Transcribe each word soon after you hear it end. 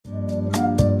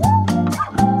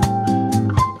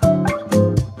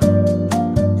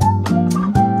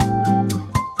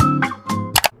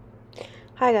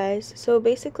guys, so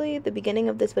basically the beginning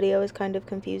of this video is kind of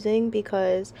confusing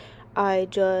because I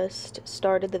just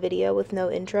started the video with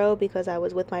no intro because I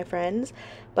was with my friends.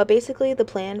 But basically the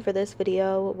plan for this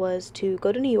video was to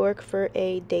go to New York for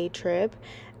a day trip,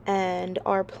 and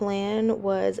our plan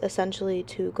was essentially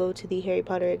to go to the Harry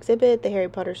Potter exhibit, the Harry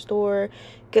Potter store,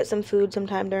 get some food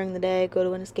sometime during the day, go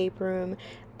to an escape room,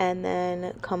 and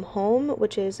then come home,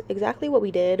 which is exactly what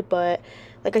we did. But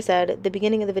like I said, the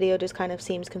beginning of the video just kind of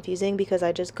seems confusing because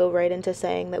I just go right into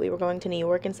saying that we were going to New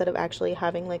York instead of actually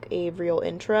having like a real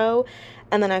intro.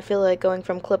 And then I feel like going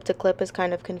from clip to clip is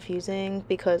kind of confusing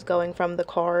because going from the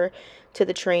car to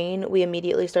the train, we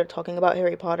immediately started talking about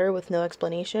Harry Potter with no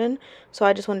explanation. So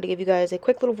I just wanted to give you guys a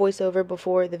quick little voiceover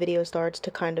before the video starts to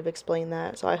kind of explain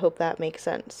that. So I hope that makes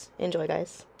sense. Enjoy,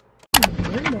 guys.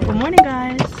 Good morning,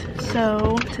 guys.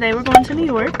 So today we're going to New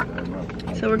York.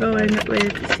 So we're going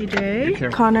with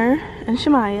CJ, Connor, and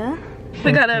Shemaya.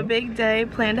 We got a big day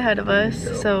planned ahead of us,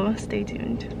 so stay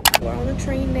tuned. We're on the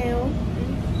train now.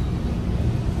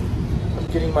 I'm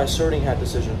getting my sorting hat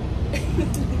decision.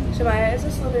 Shemaya is a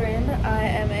Slytherin. I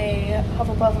am a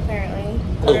Hufflepuff, apparently.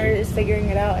 Connor is figuring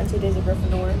it out, and CJ's a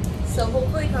Gryffindor. So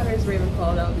hopefully Connor's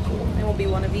Ravenclaw. That would be cool. And we'll be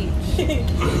one of each.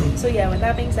 So yeah, with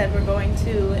that being said, we're going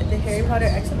to the Harry Potter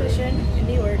exhibition in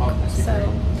New York. So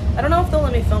I don't know if they'll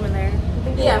let me film in there. I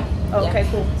think yeah. Oh, okay,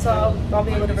 cool. So I'll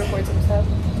be able to record some stuff.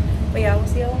 But yeah, we'll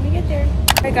see y'all when we get there.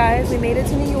 Alright guys, we made it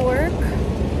to New York.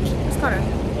 It's Connor.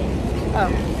 Oh.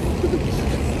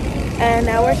 And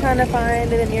now we're trying to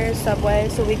find the nearest subway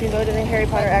so we can go to the Harry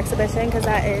Potter exhibition because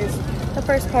that is the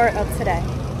first part of today.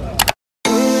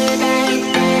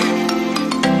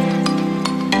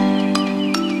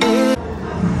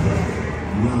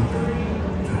 Welcome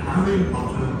to Harry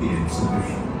Potter the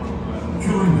Exhibition.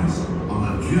 Join us on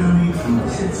a journey through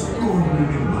this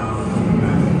extraordinary world of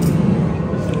magic.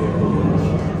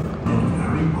 Bring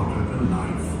Harry Potter to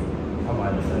life. How am I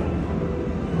to say?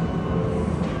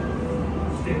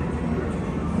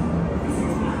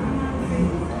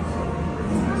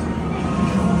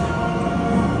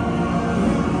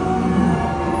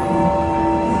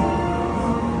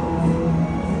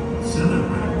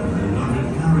 Celebrate the beloved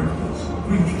characters,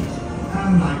 creatures,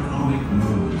 and iconic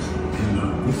moments in the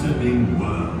wizarding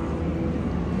world.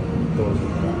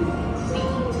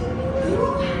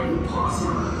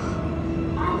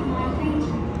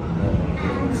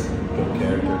 Good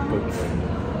character, good character.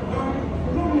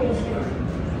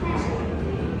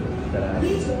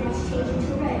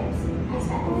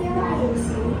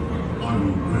 Are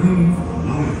you brave or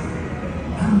loyal?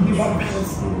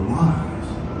 Ambitious or wise?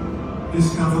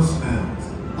 Discover spells,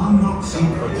 unlock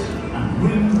secrets, and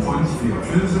win points for your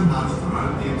chosen house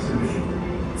throughout the exhibition.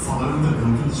 Follow the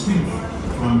golden snitch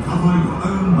to uncover your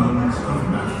own moments of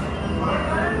magic.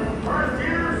 First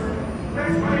years,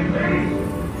 next way, please.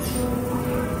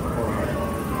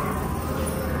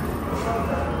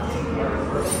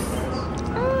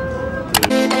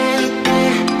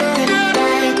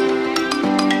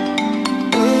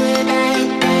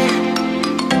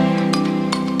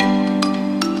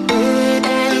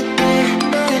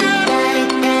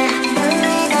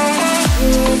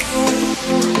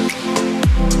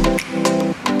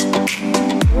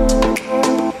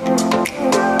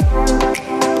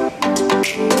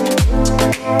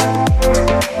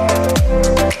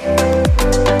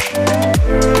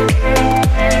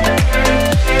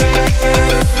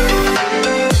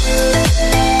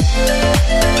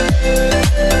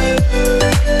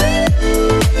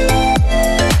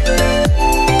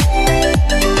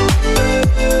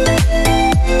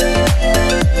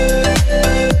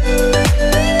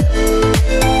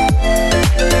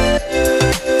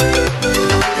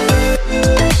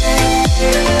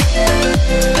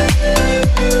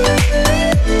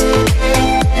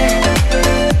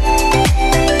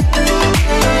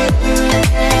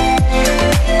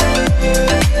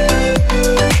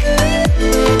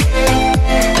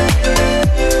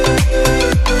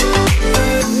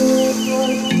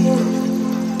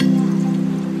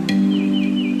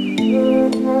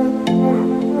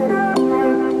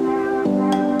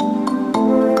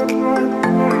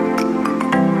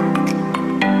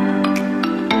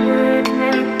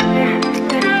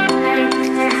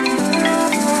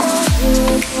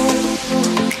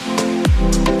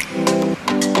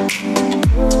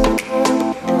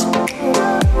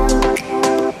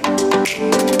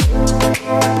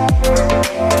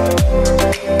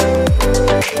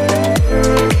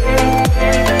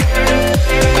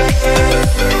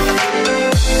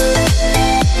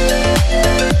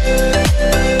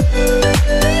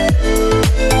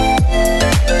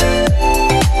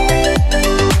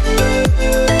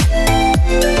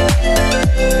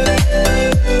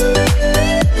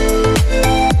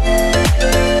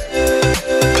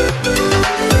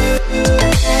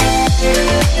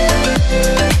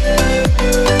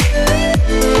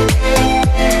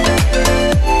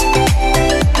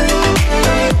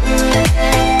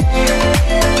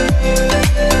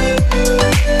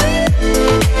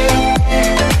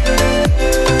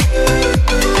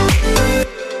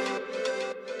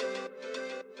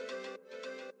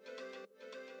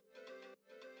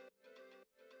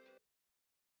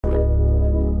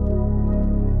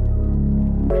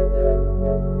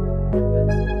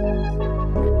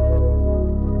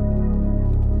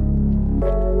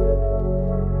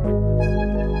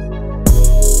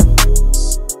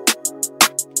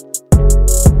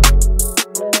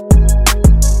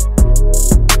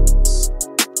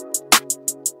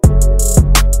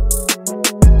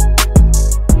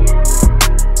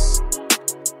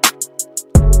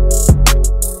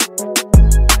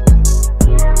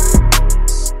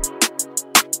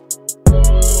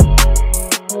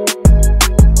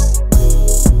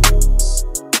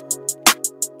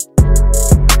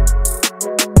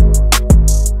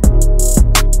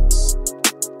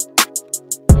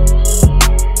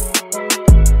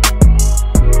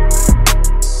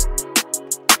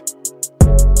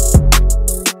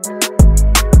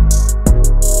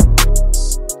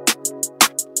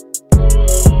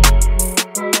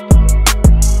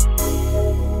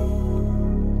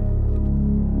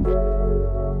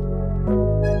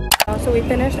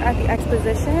 finished at the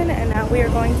exposition, and now we are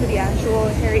going to the actual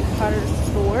Harry Potter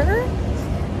store,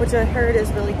 which I heard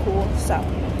is really cool. So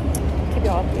keep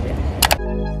y'all updated.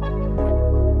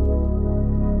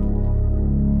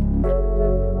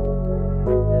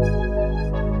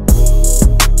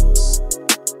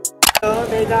 So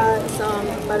they got some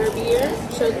butterbeer.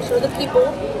 Show the people.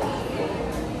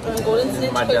 Golden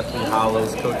Snitch My cookie. Deathly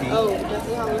Hallows cookie. Oh,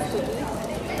 Deathly Hallows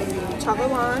cookie. Chocolate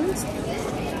wands.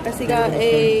 I see got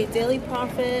a Daily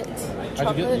Prophet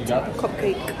chocolate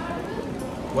cupcake.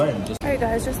 When? Just Alright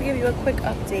guys, just to give you a quick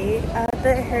update at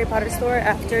the Harry Potter store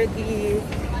after the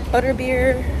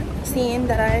butterbeer scene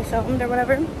that I filmed or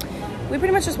whatever. We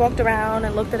pretty much just walked around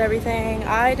and looked at everything.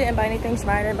 I didn't buy anything,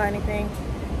 Shemaya didn't buy anything.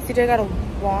 CJ got a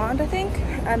wand, I think,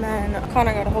 and then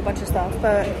Connor got a whole bunch of stuff.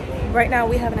 But right now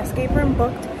we have an escape room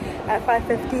booked at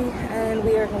 5:50, and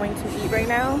we are going to eat right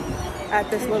now at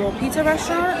this little pizza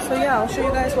restaurant. So yeah, I'll show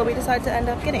you guys what we decide to end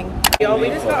up getting. Y'all, we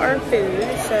just got our food,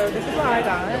 so this is what I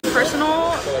got.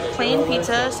 Personal plain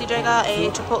pizza. CJ got a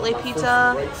chipotle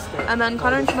pizza, and then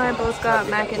Connor and Shemaya both got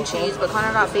mac and cheese, but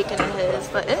Connor got bacon in his,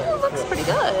 but it looks pretty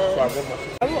good.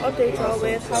 I will update y'all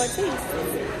with how it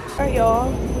tastes. Alright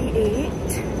y'all, we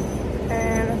ate,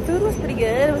 and the food was pretty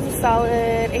good. It was a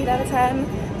solid 8 out of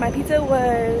 10. My pizza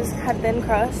had thin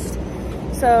crust,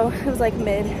 so it was like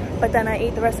mid, but then I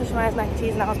ate the rest of Shemaya's mac and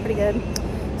cheese, and that was pretty good.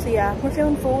 So yeah, we're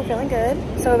feeling full, feeling good.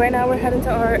 So right now we're heading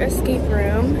to our escape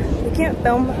room. We can't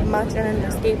film much in an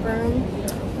escape room,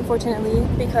 unfortunately,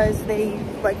 because they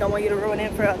like don't want you to ruin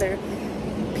it for other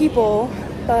people.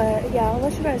 But yeah, I'll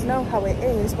let you guys know how it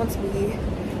is once we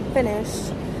finish.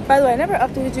 By the way, I never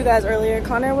updated you guys earlier.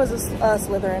 Connor was a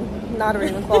Slytherin, not a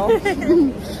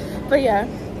Ravenclaw. But yeah,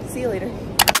 see you later.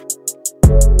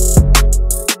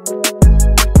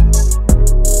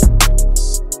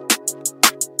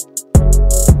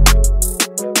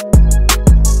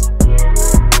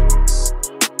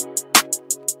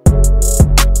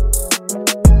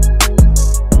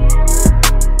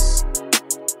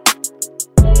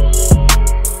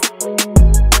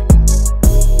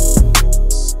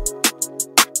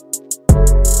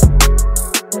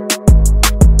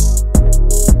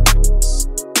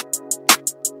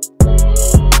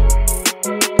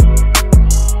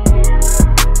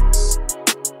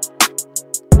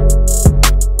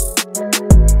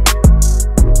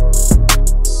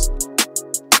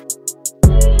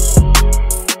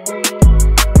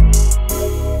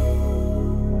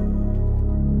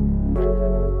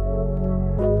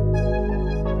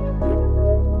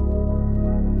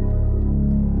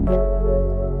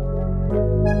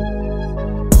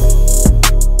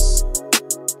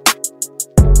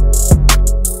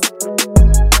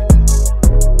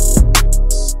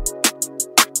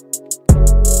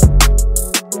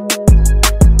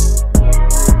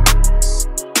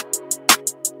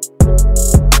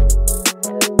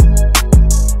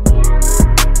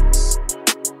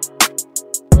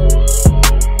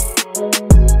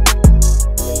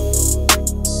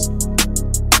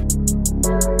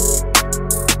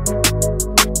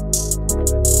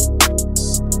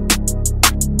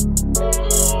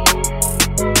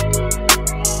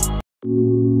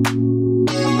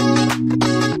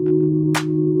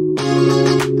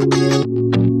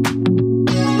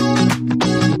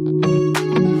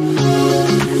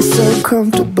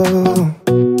 Comfortable,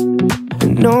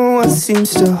 and no one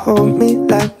seems to hold me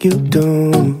like you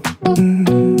do.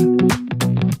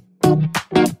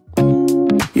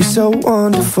 You're so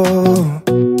wonderful.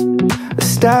 A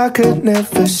star could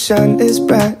never shine as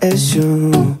bright as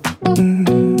you.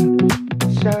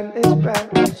 Shine as bright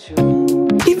as you.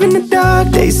 Even the dark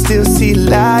days still see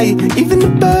light. Even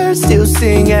the birds still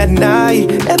sing at night.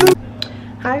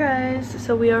 Hi guys,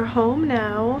 so we are home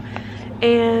now.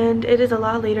 And it is a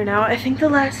lot later now. I think the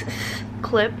last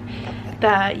clip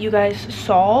that you guys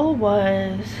saw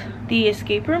was the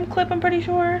escape room clip, I'm pretty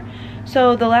sure.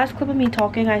 So the last clip of me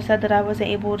talking, I said that I wasn't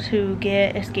able to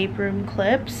get escape room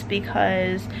clips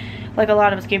because like a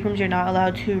lot of escape rooms you're not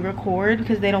allowed to record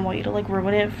because they don't want you to like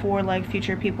ruin it for like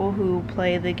future people who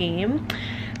play the game.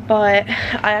 But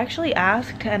I actually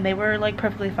asked and they were like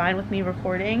perfectly fine with me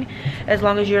recording as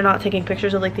long as you're not taking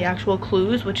pictures of like the actual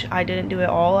clues, which I didn't do at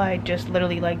all. I just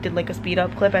literally like did like a speed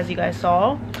up clip as you guys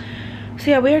saw.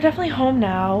 So yeah, we are definitely home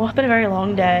now. It's been a very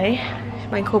long day.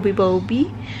 My Kobe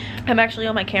Bobby. I'm actually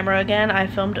on my camera again. I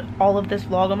filmed all of this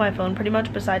vlog on my phone pretty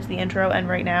much besides the intro and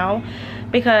right now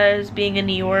because being in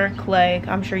New York, like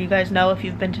I'm sure you guys know if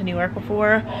you've been to New York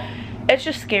before, it's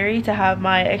just scary to have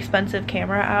my expensive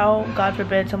camera out. God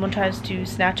forbid someone tries to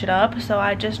snatch it up. So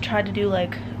I just tried to do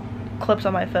like clips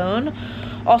on my phone.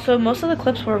 Also, most of the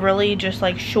clips were really just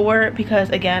like short because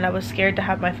again, I was scared to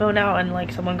have my phone out and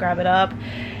like someone grab it up,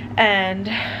 and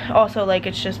also like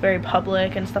it's just very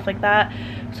public and stuff like that.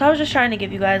 So I was just trying to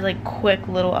give you guys like quick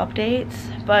little updates.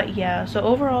 But yeah, so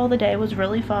overall the day was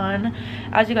really fun.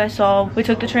 As you guys saw, we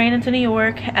took the train into New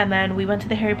York and then we went to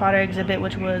the Harry Potter exhibit,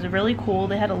 which was really cool.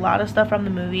 They had a lot of stuff from the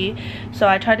movie, so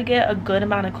I tried to get a good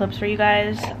amount of clips for you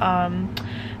guys.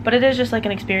 But it is just like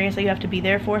an experience that you have to be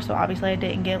there for, so obviously I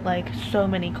didn't get like so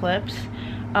many clips.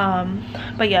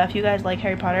 But yeah, if you guys like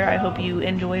Harry Potter, I hope you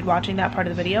enjoyed watching that part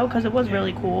of the video because it was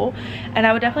really cool, and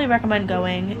I would definitely recommend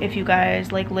going if you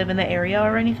guys like live in the area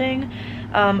or anything.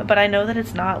 But I know that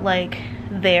it's not like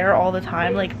there all the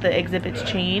time, like the exhibits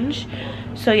change.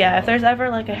 So yeah, if there's ever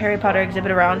like a Harry Potter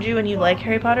exhibit around you and you like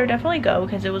Harry Potter, definitely go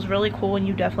because it was really cool and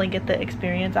you definitely get the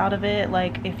experience out of it,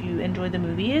 like if you enjoy the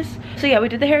movies. So yeah, we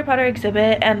did the Harry Potter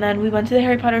exhibit and then we went to the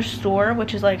Harry Potter store,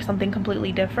 which is like something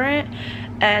completely different,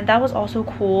 and that was also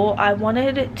cool. I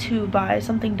wanted to buy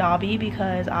something Dobby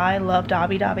because I love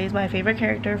Dobby. Dobby is my favorite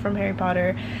character from Harry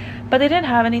Potter, but they didn't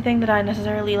have anything that I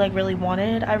necessarily like really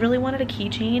wanted. I really wanted a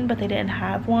keychain, but they didn't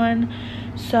have one.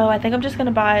 So I think I'm just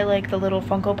gonna buy like the little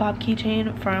Funko Pop keychain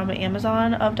from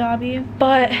Amazon of Dobby.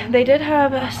 But they did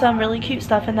have some really cute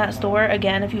stuff in that store.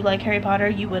 Again, if you like Harry Potter,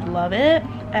 you would love it.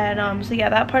 And so yeah,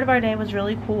 that part of our day was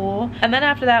really cool. And then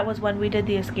after that was when we did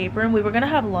the escape room. We were gonna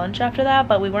have lunch after that,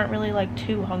 but we weren't really like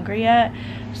too hungry yet.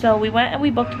 So we went and we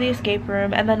booked the escape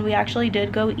room, and then we actually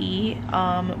did go eat.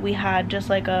 We had just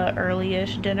like a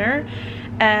early-ish dinner,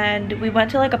 and we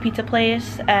went to like a pizza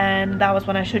place, and that was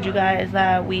when I showed you guys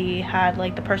that we had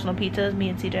like the personal pizzas, me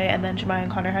and CJ, and then Jemiah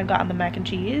and Connor had gotten the mac and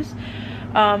cheese.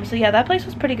 So yeah, that place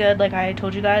was pretty good. Like I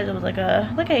told you guys, it was like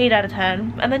a 8 out of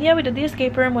 10. And then yeah, we did the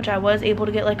escape room, which I was able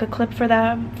to get like a clip for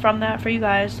that from that for you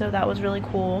guys, so that was really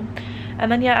cool.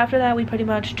 And then yeah, after that we pretty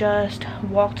much just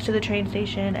walked to the train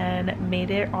station and made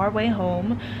it our way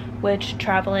home, which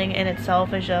traveling in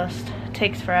itself is just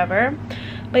takes forever.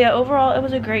 But yeah, overall it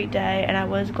was a great day, and I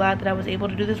was glad that I was able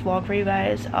to do this vlog for you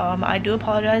guys. I do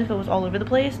apologize if it was all over the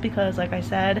place because like I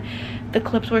said, the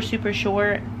clips were super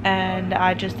short and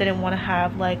I just didn't want to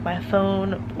have like my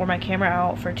phone or my camera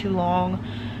out for too long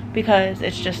because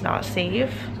it's just not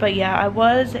safe. But yeah, I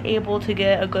was able to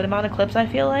get a good amount of clips, I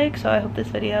feel like, so I hope this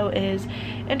video is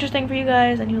interesting for you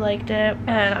guys and you liked it.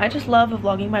 And I just love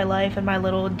vlogging my life and my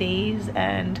little days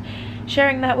and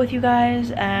sharing that with you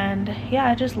guys, and yeah,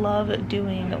 I just love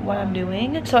doing what I'm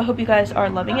doing, so I hope you guys are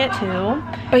loving it too.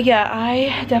 But yeah,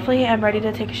 I definitely am ready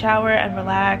to take a shower and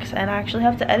relax, and I actually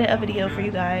have to edit a video for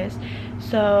you guys.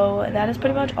 So that is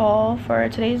pretty much all for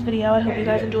today's video. I hope you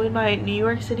guys enjoyed my New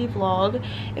York City vlog.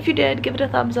 If you did, give it a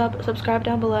thumbs up, subscribe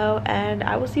down below, and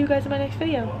I will see you guys in my next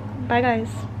video. Bye guys.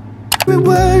 Every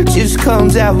word just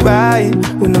comes out right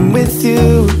when I'm with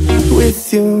you,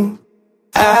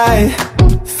 I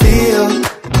feel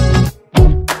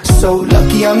so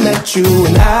lucky I met you,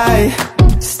 and I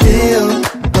still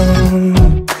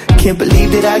can't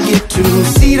believe that I get to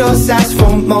see those eyes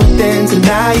for more than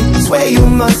tonight. Swear you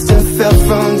must have fell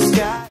from the sky.